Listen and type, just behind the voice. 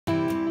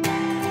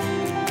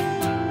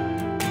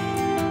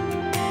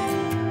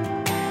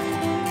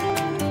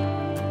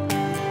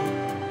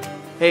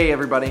Hey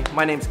everybody,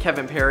 my name's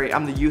kperry.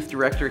 I'm the youth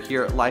director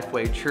here at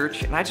LifeWay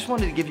Church, and I just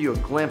wanted to give you a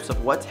glimpse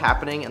of what's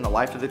happening in the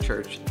life of the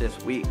church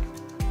this week.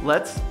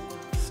 Let's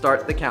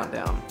start the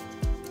countdown.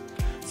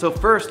 So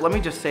first, let me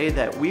just say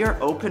that we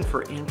are open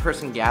for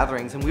in-person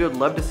gatherings, and we would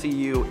love to see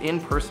you in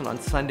person on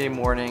Sunday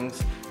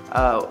mornings.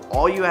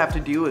 All you have to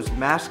do is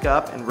mask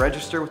up and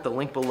register with the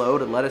link below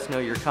to let us know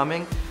you're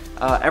coming.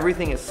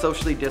 Everything is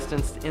socially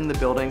distanced in the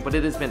building, but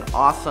it has been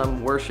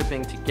awesome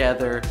worshiping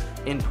together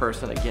in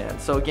person again.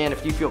 So again,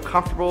 if you feel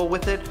comfortable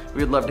with it,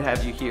 we would love to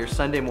have you here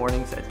Sunday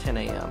mornings at 10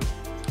 a.m.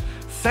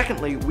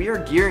 Secondly, we are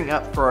gearing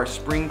up for our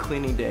spring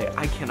cleaning day.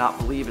 I cannot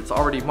believe it's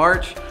already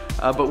March,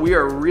 but we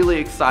are really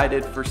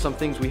excited for some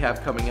things we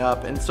have coming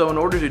up. And so in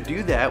order to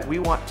do that, we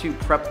want to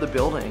prep the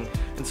building.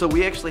 And so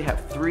we actually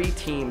have 3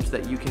 teams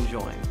that you can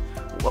join.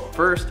 Well,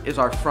 first is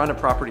our front of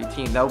property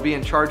team that will be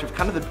in charge of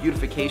kind of the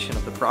beautification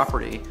of the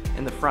property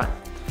in the front.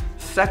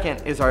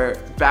 Second is our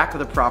back of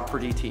the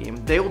property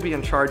team. They will be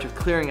in charge of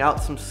clearing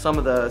out some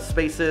of the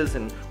spaces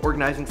and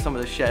organizing some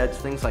of the sheds,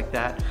 things like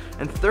that.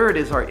 And third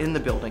is our in the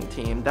building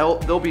team.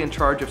 They'll be in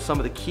charge of some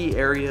of the key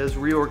areas,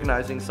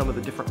 reorganizing some of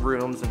the different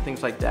rooms and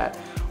things like that,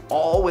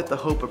 all with the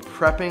hope of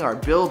prepping our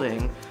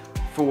building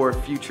for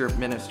future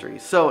ministry.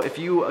 So if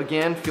you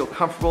again feel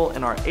comfortable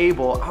and are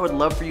able, I would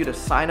love for you to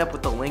sign up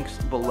with the links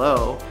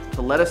below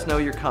to let us know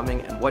you're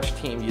coming and which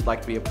team you'd like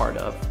to be a part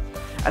of.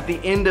 At the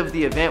end of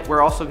the event,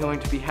 we're also going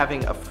to be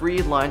having a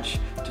free lunch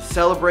to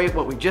celebrate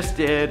what we just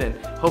did and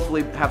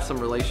hopefully have some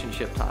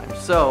relationship time.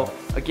 So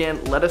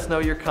again, let us know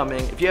you're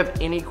coming. If you have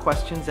any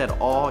questions at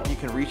all, you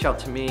can reach out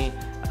to me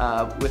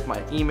with my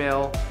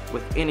email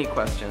with any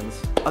questions.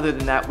 Other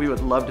than that, we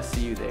would love to see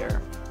you there.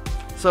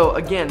 So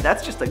again,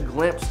 that's just a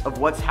glimpse of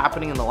what's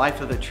happening in the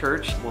life of the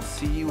church. We'll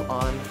see you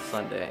on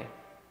Sunday.